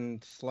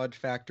thinking? Sludge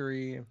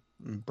Factory,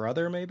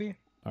 Brother, maybe?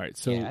 All right,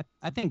 so yeah,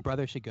 I think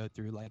Brother should go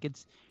through. Like,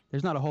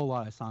 there's not a whole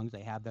lot of songs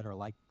they have that are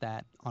like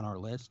that on our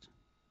list.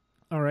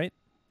 All right.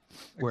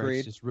 Where Agreed.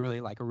 it's just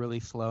really like a really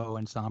slow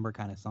and somber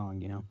kind of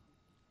song, you know?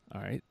 All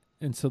right.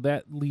 And so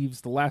that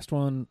leaves the last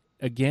one,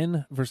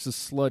 Again versus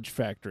Sludge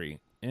Factory.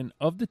 And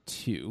of the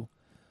 2,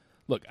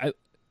 look, I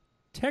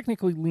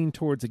technically lean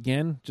towards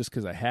Again just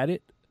because I had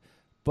it,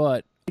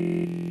 but 2.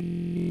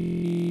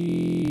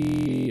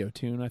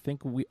 tune. I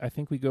think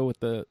we go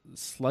with the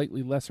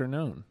slightly lesser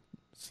known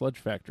Sludge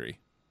Factory.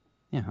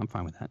 Yeah, I'm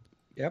fine with that.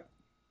 Yep.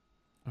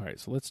 All right,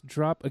 so let's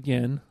drop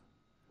again,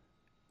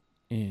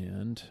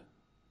 and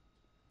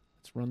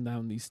let's run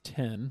down these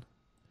 10.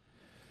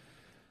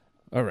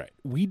 All right,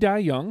 We Die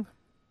Young,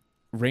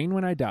 Rain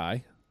When I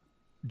Die,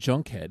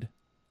 Junkhead,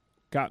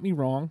 Got Me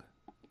Wrong,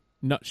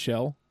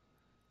 Nutshell,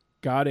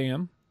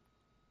 Goddamn,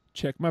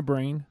 Check My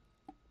Brain,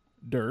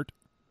 Dirt,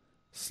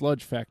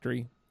 Sludge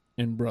Factory,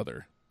 and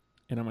Brother.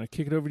 And I'm going to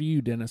kick it over to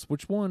you, Dennis.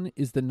 Which one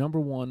is the number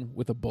one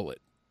with a bullet?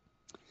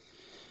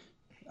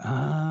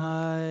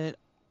 I'm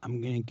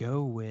going to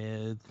go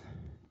with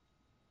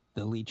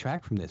the lead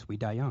track from this, We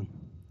Die Young.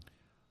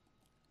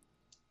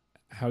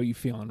 How are you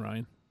feeling,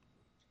 Ryan?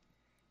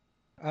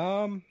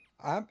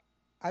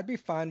 I'd be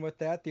fine with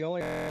that. The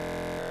only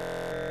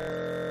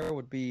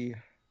would be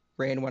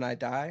Rain When I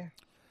Die.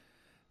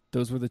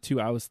 Those were the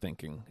two I was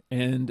thinking.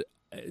 And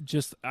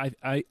just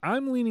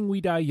I'm leaning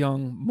We Die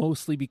Young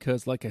mostly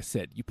because, like I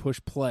said, you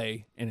push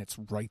play and it's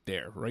right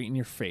there, right in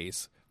your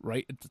face,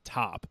 right at the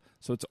top.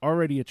 So it's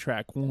already a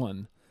track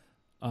one.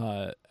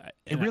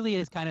 It really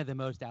is kind of the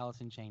most Alice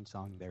in Chains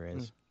song there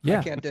is. Yeah.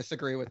 I can't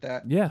disagree with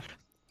that. Yeah.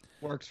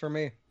 Works for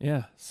me.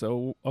 Yeah.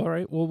 So, all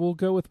right. Well, we'll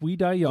go with We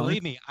Die Young.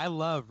 Believe me, I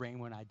love Rain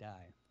When I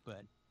Die,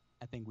 but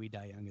I think We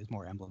Die Young is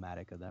more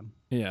emblematic of them.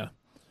 Yeah.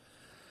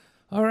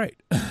 All right.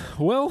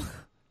 Well,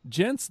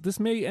 gents, this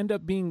may end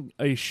up being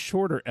a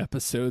shorter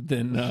episode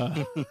than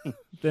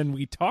than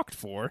we talked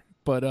for,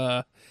 but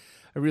I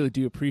really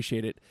do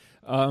appreciate it.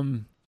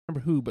 Remember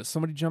who, but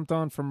somebody jumped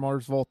on from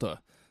Mars Volta.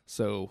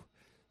 So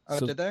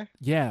Did they?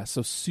 Yeah,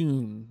 so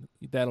soon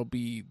that'll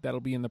be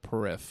in the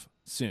periph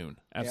soon.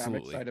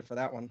 Absolutely. Yeah, I'm excited for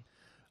that one.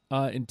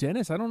 And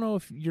Dennis, I don't know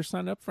if you're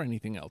signed up for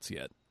anything else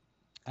yet.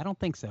 I don't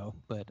think so,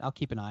 but I'll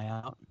keep an eye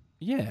out.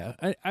 Yeah,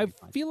 I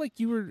feel like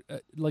you were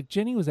like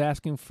Jenny was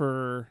asking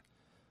for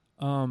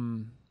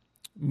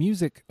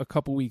music a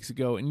couple weeks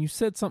ago, and you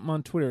said something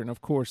on Twitter, and of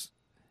course,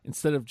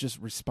 instead of just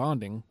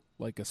responding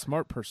like a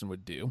smart person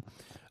would do,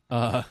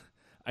 I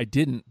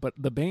didn't. But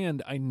the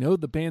band, I know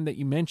the band that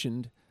you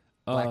mentioned,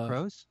 Black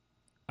Crows.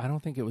 I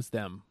don't think it was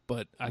them,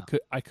 but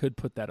I could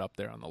put that up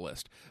there on the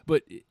list.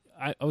 But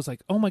I was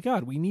like, oh my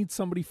God, we need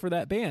somebody for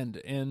that band,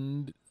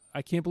 and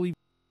I can't believe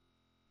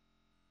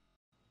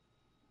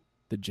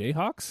the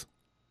Jayhawks.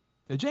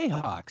 The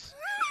Jayhawks.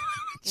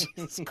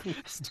 Jesus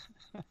Christ.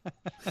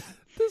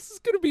 This is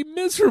going to be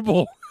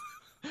miserable.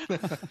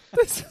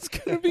 This is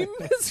going to be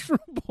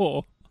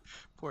miserable.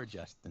 Poor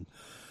Justin.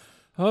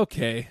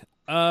 Okay.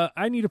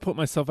 I need to put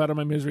myself out of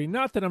my misery.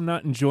 Not that I'm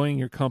not enjoying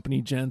your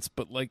company, gents,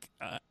 but like...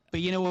 but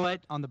you know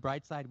what? On the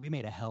bright side, we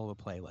made a hell of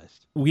a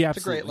playlist. We It's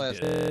absolutely a great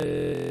list.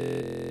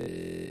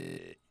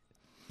 did.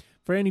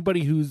 For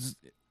anybody who's...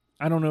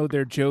 I don't know,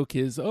 their joke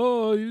is,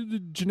 oh, you're the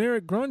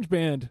generic grunge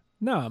band.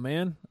 Nah,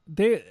 man.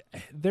 They're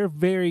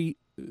very,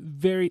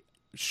 very...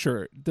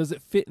 Sure. Does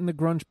it fit in the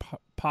grunge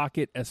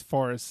pocket as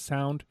far as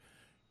sound?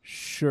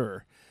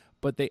 Sure.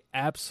 But they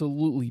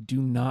absolutely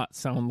do not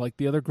sound like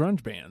the other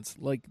grunge bands.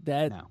 Like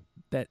that, No.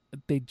 that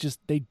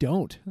they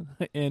don't.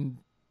 And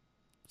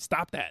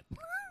stop that.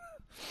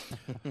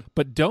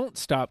 But don't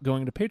stop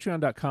going to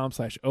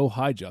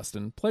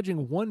patreon.com/ohhijustin,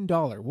 pledging $1.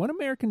 $1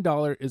 American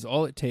dollar is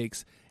all it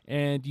takes.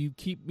 And you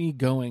keep me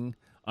going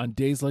on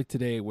days like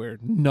today where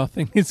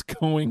nothing is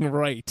going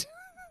right.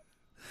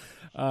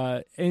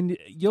 And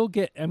you'll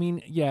get, I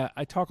mean, yeah,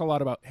 I talk a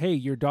lot about, hey,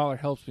 your dollar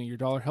helps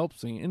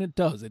me, and it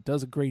does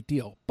a great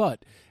deal,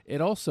 but it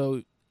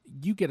also,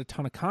 you get a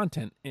ton of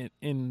content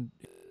in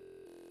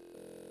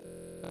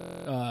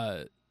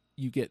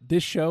you get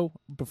this show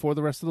before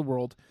the rest of the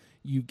world,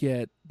 you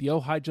get the Oh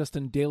Hi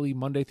Justin daily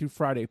Monday through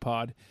Friday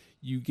pod,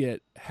 you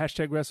get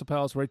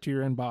 #WrestlePals right to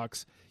your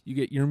inbox, you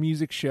get your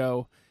music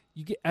show,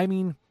 you get, I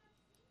mean,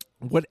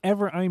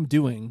 whatever I'm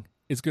doing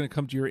is going to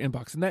come to your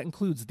inbox, and that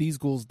includes These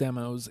Ghouls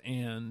demos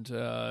and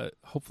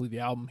hopefully the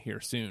album here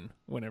soon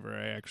whenever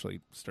I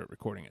actually start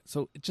recording it.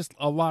 So it's just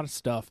a lot of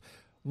stuff.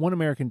 $1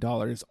 American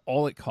dollar is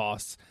all it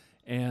costs,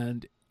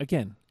 and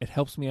again, it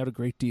helps me out a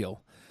great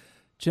deal.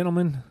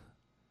 Gentlemen,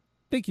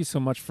 thank you so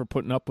much for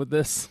putting up with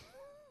this.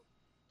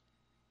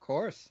 Of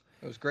course.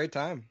 It was a great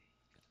time.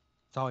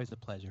 It's always a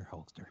pleasure,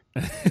 Holster.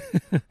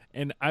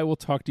 And I will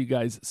talk to you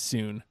guys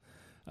soon.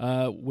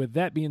 With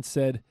that being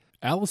said,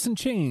 Alice in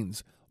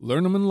Chains,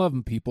 learn them and love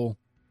them, people.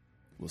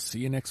 We'll see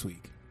you next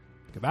week.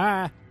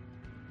 Goodbye.